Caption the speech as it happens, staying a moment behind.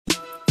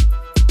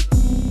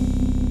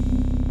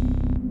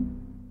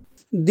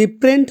दी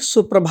print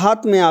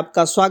सुप्रभात में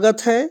आपका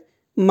स्वागत है।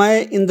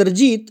 मैं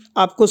इंद्रजीत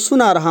आपको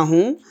सुना रहा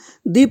हूँ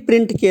दी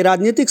प्रिंट के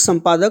राजनीतिक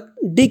संपादक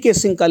DK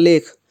सिंह का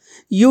लेख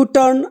यू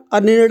टर्न,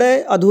 अनिर्णय,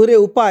 अधूरे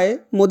उपाय,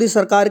 मोदी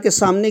सरकार के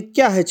सामने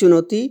क्या है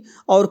चुनौती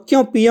और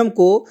क्यों PM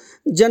को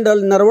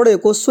जनरल नरवणे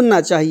को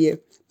सुनना चाहिए।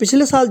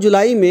 पिछले साल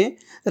जुलाई में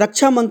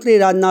रक्षा मंत्री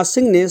राजनाथ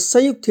सिंह ने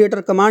संयुक्त थिएटर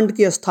कमांड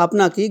की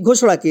स्थापना की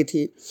घोषणा की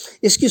थी।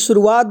 इसकी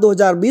शुरुआत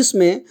 2020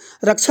 में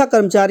रक्षा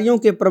कर्मचारियों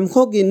के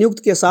प्रमुखों की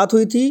नियुक्ति के साथ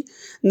हुई थी।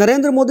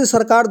 नरेंद्र मोदी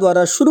सरकार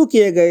द्वारा शुरू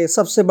किए गए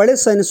सबसे बड़े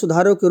सैन्य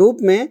सुधारों के रूप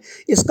में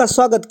इसका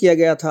स्वागत किया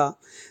गया था।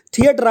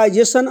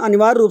 थिएटराइजेशन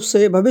अनिवार्य रूप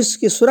से भविष्य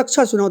की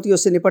सुरक्षा चुनौतियों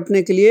से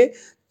निपटने के लिए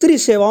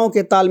त्रिसेवाओं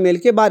के तालमेल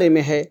के बारे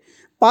में है।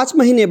 5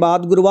 महीने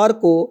बाद गुरुवार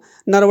को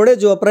नरवणे,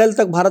 जो अप्रैल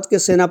तक भारत के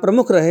सेना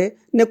प्रमुख रहे,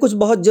 ने कुछ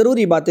बहुत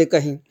ज़रूरी बातें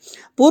कहीं।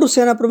 पूर्व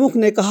सेना प्रमुख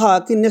ने कहा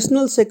कि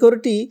नेशनल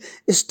सिक्योरिटी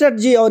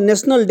स्ट्रेटजी और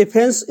नेशनल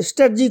डिफेंस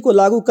स्ट्रेटजी को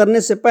लागू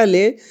करने से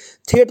पहले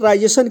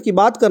थिएटराइजेशन की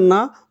बात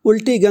करना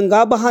उल्टी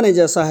गंगा बहाने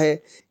जैसा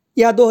है।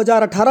 यह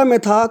 2018 में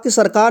था कि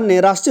सरकार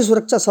ने राष्ट्रीय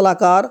सुरक्षा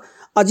सलाहकार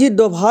अजीत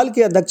डोभाल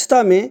की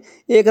अध्यक्षता में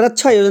एक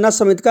रक्षा योजना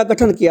समिति का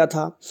गठन किया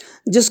था,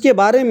 जिसके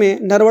बारे में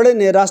नरवणे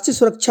ने राष्ट्रीय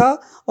सुरक्षा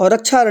और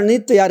रक्षा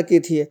रणनीति तैयार की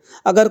थी।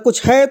 अगर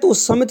कुछ है तो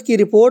उस समिति की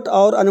रिपोर्ट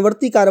और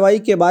अनुवर्ती कार्रवाई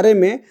के बारे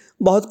में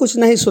बहुत कुछ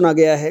नहीं सुना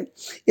गया है।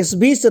 इस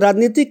बीच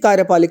राजनीतिक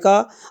कार्यपालिका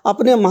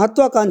अपने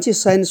महत्वाकांक्षी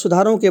सैन्य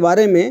सुधारों के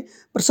बारे में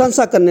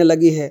प्रशंसा करने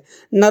लगी है।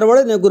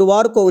 नरवणे ने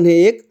गुरुवार को उन्हें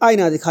एक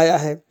आईना दिखाया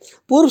है।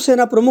 पूर्व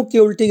सेना प्रमुख की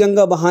उल्टी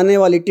गंगा बहाने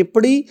वाली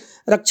टिप्पणी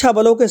रक्षा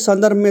बलों के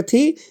संदर्भ में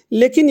थी,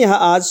 लेकिन यह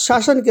आज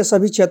शासन के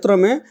सभी क्षेत्रों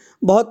में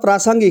बहुत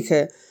प्रासंगिक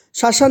है।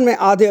 शासन में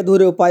आधे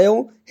अधूरे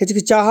उपायों,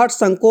 हिचकिचाहट,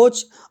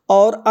 संकोच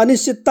और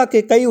अनिश्चितता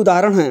के कई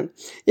उदाहरण हैं।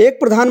 एक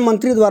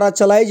प्रधानमंत्री द्वारा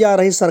चलाई जा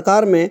रही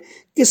सरकार में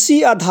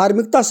किसी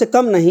अधार्मिकता से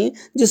कम नहीं,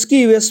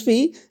 जिसकी USP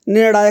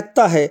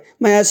निर्णायकता है।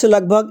 मैं ऐसे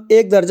लगभग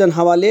 1 दर्जन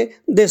हवाले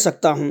दे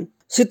सकता हूँ।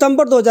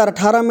 सितंबर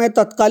 2018 में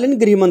तत्कालीन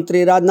गृह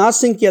मंत्री राजनाथ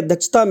सिंह की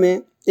अध्यक्षता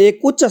में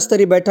एक उच्च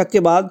स्तरीय बैठक के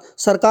बाद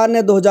सरकार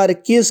ने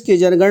 2021 की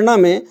जनगणना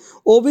में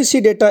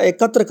OBC डेटा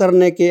एकत्र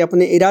करने के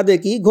अपने इरादे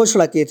की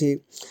घोषणा की थी।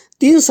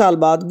 3 साल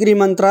बाद गृह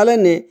मंत्रालय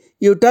ने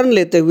यू टर्न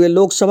लेते हुए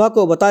लोकसभा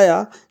को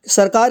बताया कि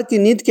सरकार की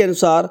नीति के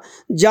अनुसार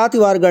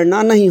जातिवार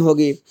गणना नहीं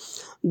होगी।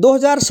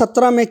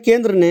 2017 में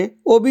केंद्र ने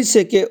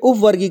OBC के उप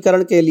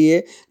वर्गीकरण के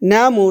लिए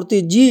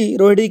न्यायमूर्ति G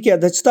रोहिणी की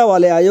अध्यक्षता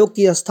वाले आयोग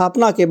की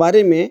स्थापना के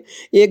बारे में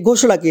एक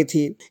घोषणा की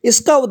थी।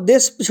 इसका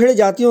उद्देश्य पिछड़े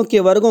जातियों के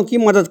वर्गों की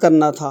मदद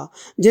करना था,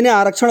 जिन्हें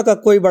आरक्षण का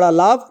कोई बड़ा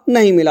लाभ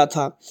नहीं मिला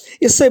था।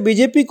 इससे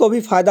BJP को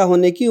भी फायदा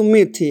होने की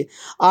उम्मीद थी।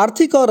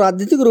 आर्थिक और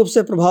राजनीतिक रूप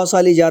से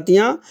प्रभावशाली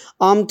जातियां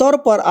आमतौर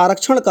पर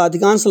आरक्षण का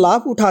अधिकांश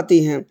लाभ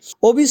उठाती हैं।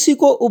 OBC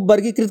को उप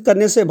वर्गीकृत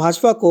करने से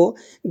भाजपा को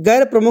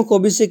गैर प्रमुख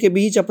OBC के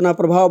बीच अपना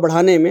प्रभाव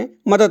बढ़ाने में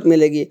मदद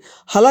मिलेगी।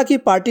 हालांकि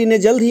पार्टी ने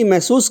जल्द ही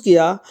महसूस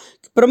किया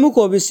कि प्रमुख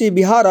OBC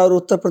बिहार और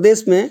उत्तर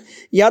प्रदेश में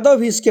यादव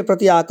भी इसके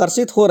प्रति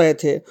आकर्षित हो रहे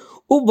थे।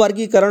 उप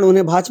वर्गीकरण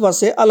उन्हें भाजपा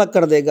से अलग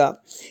कर देगा।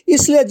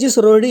 इसलिए जिस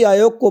रोहिणी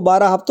आयोग को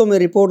 12 हफ्तों में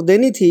रिपोर्ट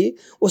देनी थी,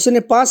 उसने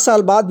 5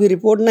 साल बाद भी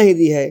रिपोर्ट नहीं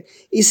दी है।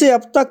 इसे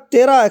अब तक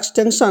 13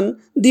 एक्सटेंशन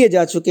दिए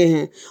जा चुके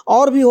हैं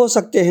और भी हो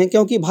सकते हैं,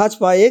 क्योंकि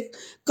भाजपा एक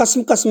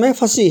कश्मकश में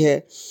फंसी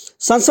है।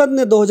 संसद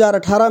ने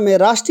 2018 में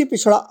राष्ट्रीय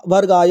पिछड़ा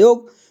वर्ग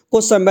आयोग को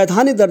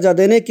संवैधानिक दर्जा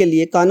देने के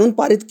लिए कानून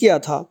पारित किया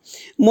था।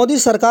 मोदी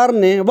सरकार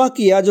ने वह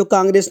किया जो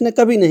कांग्रेस ने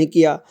कभी नहीं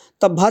किया।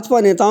 तब भाजपा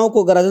नेताओं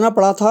को गरजना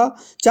पड़ा था।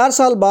 4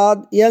 साल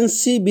बाद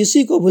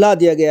NCBC को भुला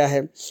दिया गया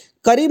है।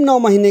 करीब 9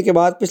 महीने के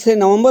बाद पिछले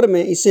नवंबर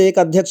में इसे एक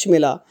अध्यक्ष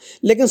मिला,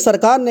 लेकिन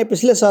सरकार ने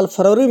पिछले साल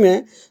फरवरी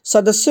में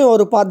सदस्यों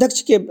और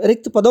उपाध्यक्ष के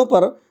रिक्त पदों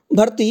पर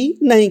भर्ती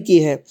नहीं की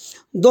है।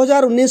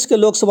 2019 के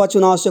लोकसभा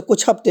चुनाव से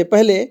कुछ हफ्ते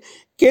पहले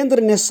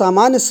केंद्र ने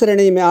सामान्य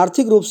श्रेणी में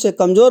आर्थिक रूप से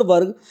कमजोर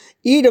वर्ग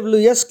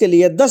EWS के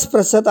लिए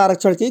 10%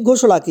 आरक्षण की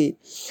घोषणा की।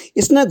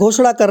 इसने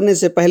घोषणा करने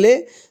से पहले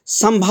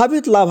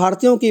संभावित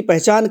लाभार्थियों की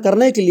पहचान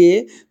करने के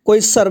लिए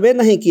कोई सर्वे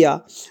नहीं किया।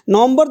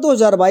 नवंबर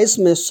 2022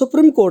 में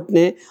सुप्रीम कोर्ट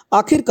ने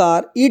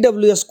आखिरकार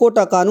EWS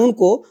कोटा कानून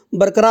को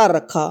बरकरार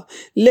रखा,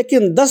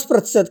 लेकिन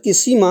 10% की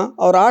सीमा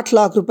और 8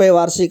 लाख रुपए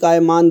वार्षिक आय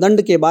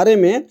मानदंड के बारे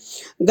में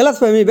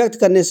गलतफहमी व्यक्त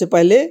करने से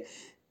पहले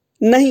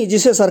नहीं,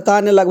 जिसे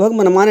सरकार ने लगभग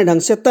मनमाने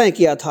ढंग से तय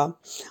किया था।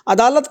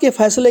 अदालत के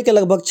फैसले के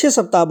लगभग 6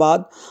 सप्ताह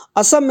बाद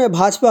असम में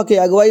भाजपा की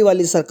अगुवाई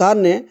वाली सरकार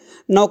ने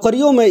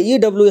नौकरियों में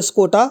EWS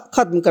कोटा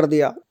खत्म कर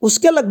दिया।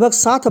 उसके लगभग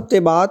 7 हफ्ते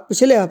बाद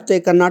पिछले हफ्ते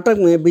कर्नाटक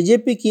में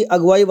BJP की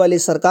अगुवाई वाली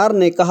सरकार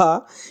ने कहा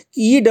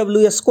कि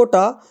EWS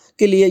कोटा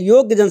के लिए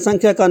योग्य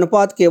जनसंख्या का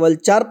अनुपात केवल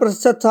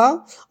 4% था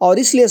और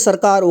इसलिए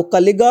सरकार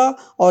ओक्कलिगा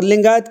और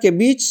लिंगायत के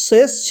बीच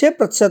शेष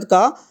 6%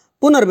 का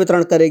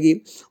पुनर्वितरण करेगी।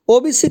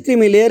 OBC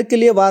क्रीमी लेयर के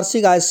लिए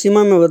वार्षिक आय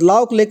सीमा में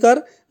बदलाव को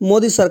लेकर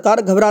मोदी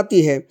सरकार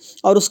घबराती है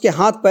और उसके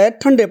हाथ पैर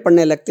ठंडे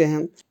पड़ने लगते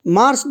हैं।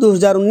 मार्च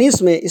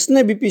 2019 में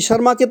इसने BP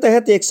शर्मा के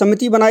तहत एक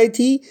समिति बनाई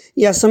थी।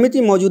 यह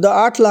समिति मौजूदा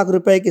 8 लाख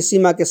रुपए की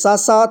सीमा के साथ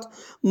साथ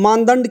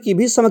मानदंड की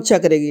भी समीक्षा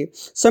करेगी।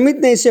 समिति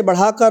ने इसे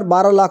बढ़ाकर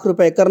 12 लाख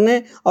रुपए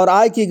करने और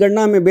आय की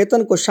गणना में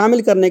वेतन को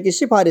शामिल करने की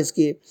सिफारिश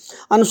की।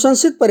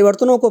 अनुशंसित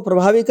परिवर्तनों को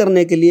प्रभावी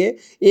करने के लिए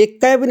एक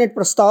कैबिनेट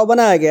प्रस्ताव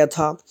बनाया गया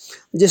था,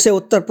 जिसे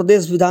उत्तर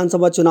प्रदेश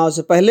विधानसभा चुनाव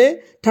से पहले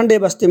ठंडे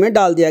बस्ते में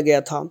डाल दिया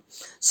गया था।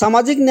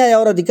 सामाजिक न्याय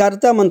और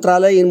अधिकारिता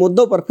मंत्रालय इन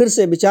मुद्दों पर फिर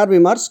से विचार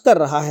विमर्श कर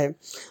रहा है।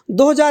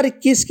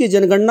 2021 की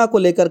जनगणना को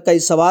लेकर कई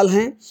सवाल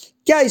हैं।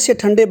 क्या इसे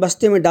ठंडे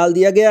बस्ते में डाल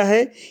दिया गया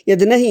है?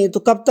 यदि नहीं तो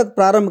कब तक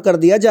प्रारंभ कर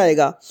दिया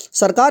जाएगा?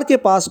 सरकार के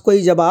पास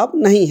कोई जवाब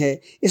नहीं है।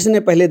 इसने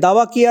पहले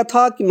दावा किया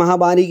था कि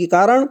महामारी के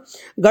कारण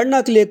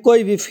गणना के लिए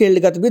कोई भी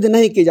फील्ड गतिविधि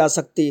नहीं की जा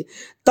सकती।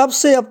 तब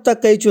से अब तक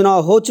कई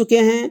चुनाव हो चुके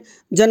हैं,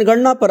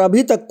 जनगणना पर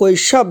अभी तक कोई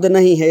शब्द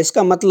नहीं है।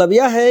 इसका मतलब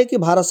यह है कि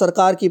भारत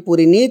सरकार की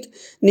पूरी नीति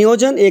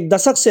नियोजन एक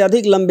दशक से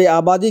अधिक लंबे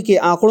आबादी के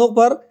आंकड़ों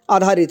पर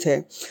आधारित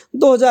है।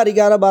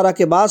 2011-12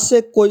 के बाद से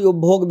कोई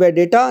उपभोग व्यय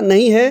डेटा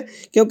नहीं है,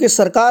 क्योंकि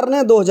सरकार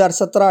ने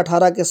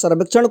 2017-18 के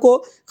सर्वेक्षण को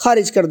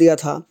खारिज कर दिया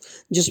था,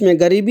 जिसमें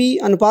गरीबी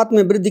अनुपात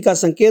में वृद्धि का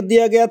संकेत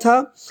दिया गया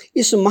था।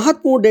 इस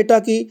महत्वपूर्ण डेटा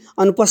की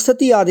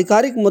अनुपस्थिति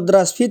आधिकारिक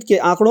मुद्रास्फीति के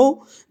आंकड़ों,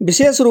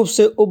 विशेष रूप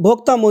से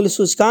उपभोक्ता मूल्य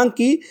सूचकांक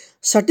की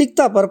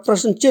सटीकता पर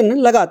प्रश्न चिन्ह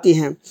लगाती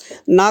हैं।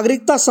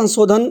 नागरिकता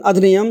संशोधन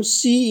अधिनियम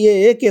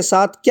CAA के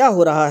साथ क्या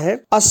हो रहा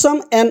है?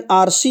 असम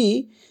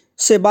NRC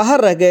से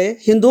बाहर रह गए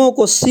हिंदुओं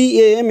को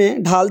CAA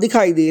में ढाल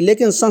दिखाई दी,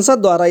 लेकिन संसद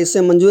द्वारा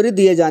इसे मंजूरी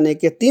दिए जाने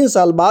के 3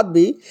 साल बाद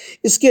भी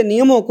इसके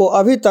नियमों को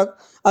अभी तक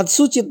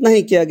अधिसूचित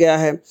नहीं किया गया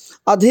है।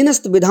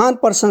 अधीनस्थ विधान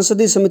पर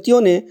संसदीय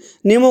समितियों ने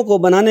नियमों को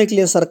बनाने के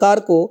लिए सरकार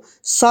को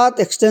 7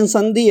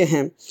 एक्सटेंशन दिए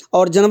हैं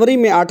और जनवरी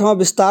में 8वां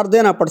विस्तार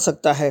देना पड़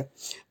सकता है।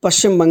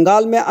 पश्चिम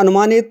बंगाल में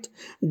अनुमानित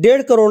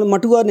 1.5 करोड़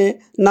मटुआ ने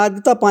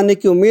नागरिकता पाने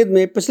की उम्मीद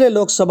में पिछले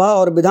लोकसभा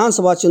और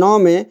विधानसभा चुनाव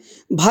में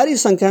भारी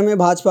संख्या में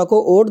भाजपा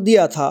को वोट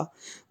दिया था।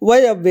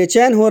 वह अब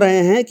बेचैन हो रहे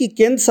हैं कि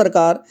केंद्र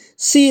सरकार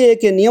CAA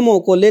के नियमों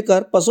को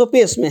लेकर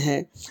पसोपेश में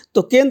है।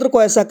 तो केंद्र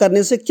को ऐसा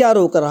करने से क्या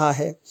रोक रहा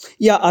है?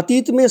 या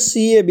अतीत में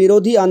CAA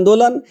विरोधी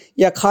आंदोलन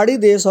या खाड़ी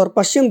देश और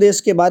पश्चिम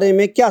देश के बारे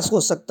में क्या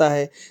सोच सकता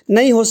है?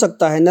 नहीं हो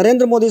सकता है।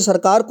 नरेंद्र मोदी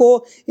सरकार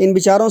को इन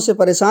विचारों से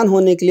परेशान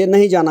होने के लिए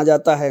नहीं जाना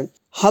जाता है।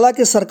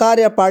 हालांकि सरकार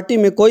या पार्टी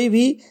में कोई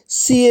भी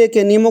CAA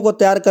के नियमों को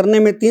तैयार करने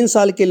में 3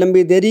 साल की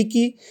लंबी देरी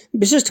की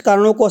विशिष्ट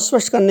कारणों को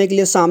स्पष्ट करने के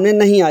लिए सामने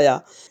नहीं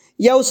आया,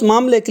 या उस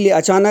मामले के लिए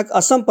अचानक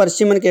असम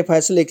परिसीमन के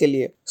फैसले के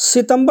लिए।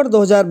 सितंबर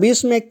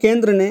 2020 में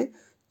केंद्र ने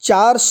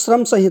 4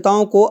 श्रम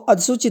संहिताओं को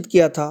अधिसूचित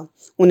किया था।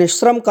 उन्हें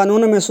श्रम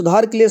कानूनों में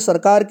सुधार के लिए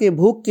सरकार के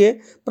भूख के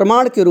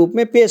प्रमाण के रूप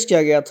में पेश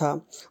किया गया था।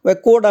 वह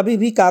कोड अभी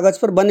भी कागज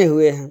पर बने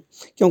हुए हैं,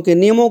 क्योंकि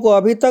नियमों को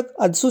अभी तक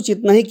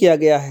अधिसूचित नहीं किया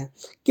गया है।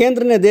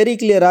 केंद्र ने देरी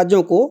के लिए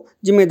राज्यों को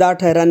जिम्मेदार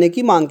ठहराने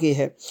की मांग की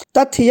है।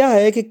 तथ्य यह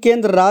है कि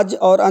केंद्र राज्य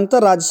और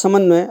अंतर्राज्य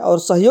समन्वय और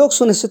सहयोग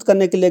सुनिश्चित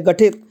करने के लिए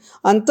गठित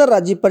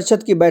अंतर्राज्यीय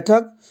परिषद की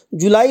बैठक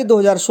जुलाई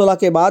 2016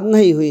 के बाद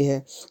नहीं हुई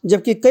है,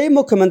 जबकि कई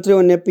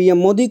मुख्यमंत्रियों ने PM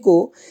मोदी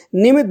को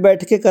नियमित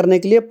बैठकें करने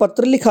के लिए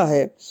पत्र लिखा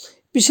है।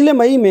 पिछले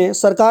मई में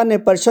सरकार ने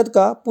परिषद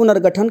का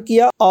पुनर्गठन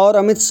किया और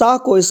अमित शाह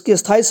को इसकी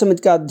स्थायी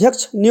समिति का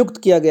अध्यक्ष नियुक्त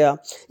किया गया।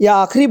 यह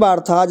आखिरी बार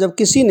था जब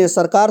किसी ने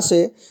सरकार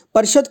से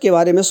परिषद के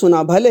बारे में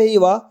सुना, भले ही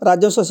वह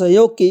राज्यों से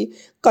सहयोग की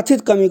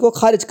कथित कमी को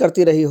खारिज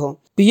करती रही हो।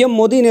 PM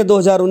मोदी ने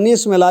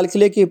 2019 में लाल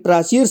किले की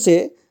प्राचीर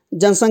से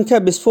जनसंख्या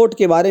विस्फोट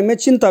के बारे में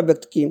चिंता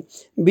व्यक्त की।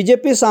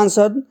 बीजेपी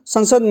सांसद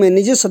संसद में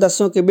निजी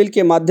सदस्यों के बिल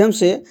के माध्यम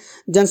से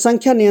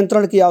जनसंख्या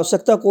नियंत्रण की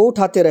आवश्यकता को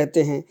उठाते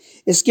रहते हैं।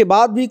 इसके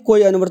बाद भी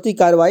कोई अनुवर्ती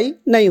कार्रवाई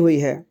नहीं हुई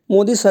है।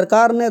 मोदी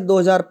सरकार ने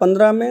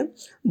 2015 में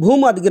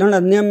भूमि अधिग्रहण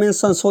अधिनियम में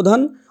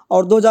संशोधन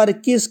और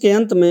 2021 के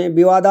अंत में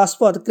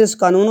विवादास्पद कृषि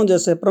कानूनों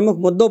जैसे प्रमुख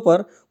मुद्दों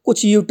पर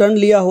कुछ U-टर्न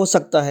लिया हो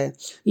सकता है,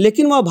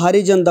 लेकिन वह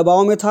भारी जन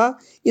दबाव में था।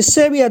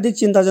 इससे भी अधिक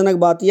चिंताजनक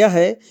बात यह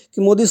है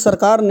कि मोदी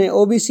सरकार ने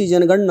OBC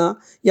जनगणना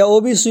या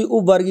OBC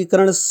उप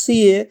वर्गीकरण,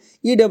 CA,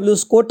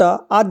 EWS कोटा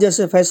आदि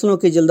जैसे फैसलों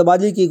की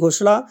जल्दबाजी की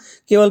घोषणा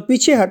केवल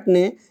पीछे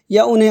हटने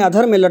या उन्हें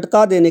अधर में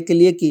लटका देने के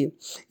लिए की।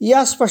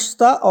 यह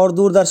स्पष्टता और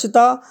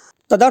दूरदर्शिता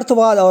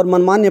तदर्थवाद और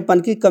मनमान्यपन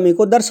की कमी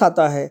को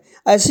दर्शाता है।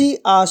 ऐसी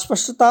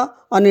अस्पष्टता,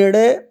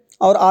 अनिर्णय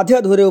और आधे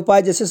अधूरे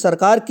उपाय जैसे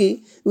सरकार की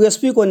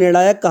USP को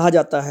निर्णायक कहा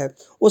जाता है,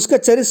 उसके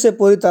चरित्र से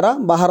पूरी तरह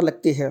बाहर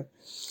लगती है।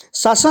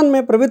 शासन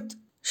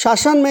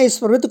में इस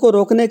प्रवृत्ति को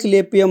रोकने के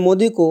लिए PM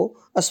मोदी को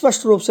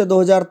स्पष्ट रूप से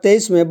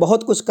 2023 में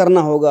बहुत कुछ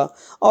करना होगा,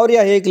 और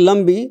यह एक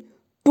लंबी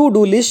टू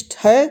डू लिस्ट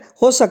है।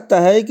 हो सकता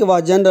है कि वह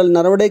जनरल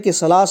नरवणे की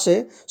सलाह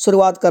से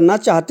शुरुआत करना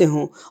चाहते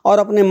हों और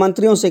अपने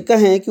मंत्रियों से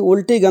कहें कि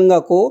उल्टी गंगा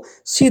को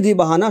सीधी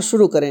बहाना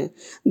शुरू करें।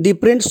 दी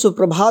प्रिंट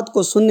सुप्रभात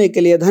को सुनने के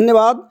लिए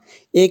धन्यवाद।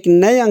 एक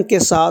नए अंक के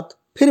साथ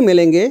फिर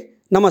मिलेंगे।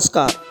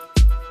 नमस्कार।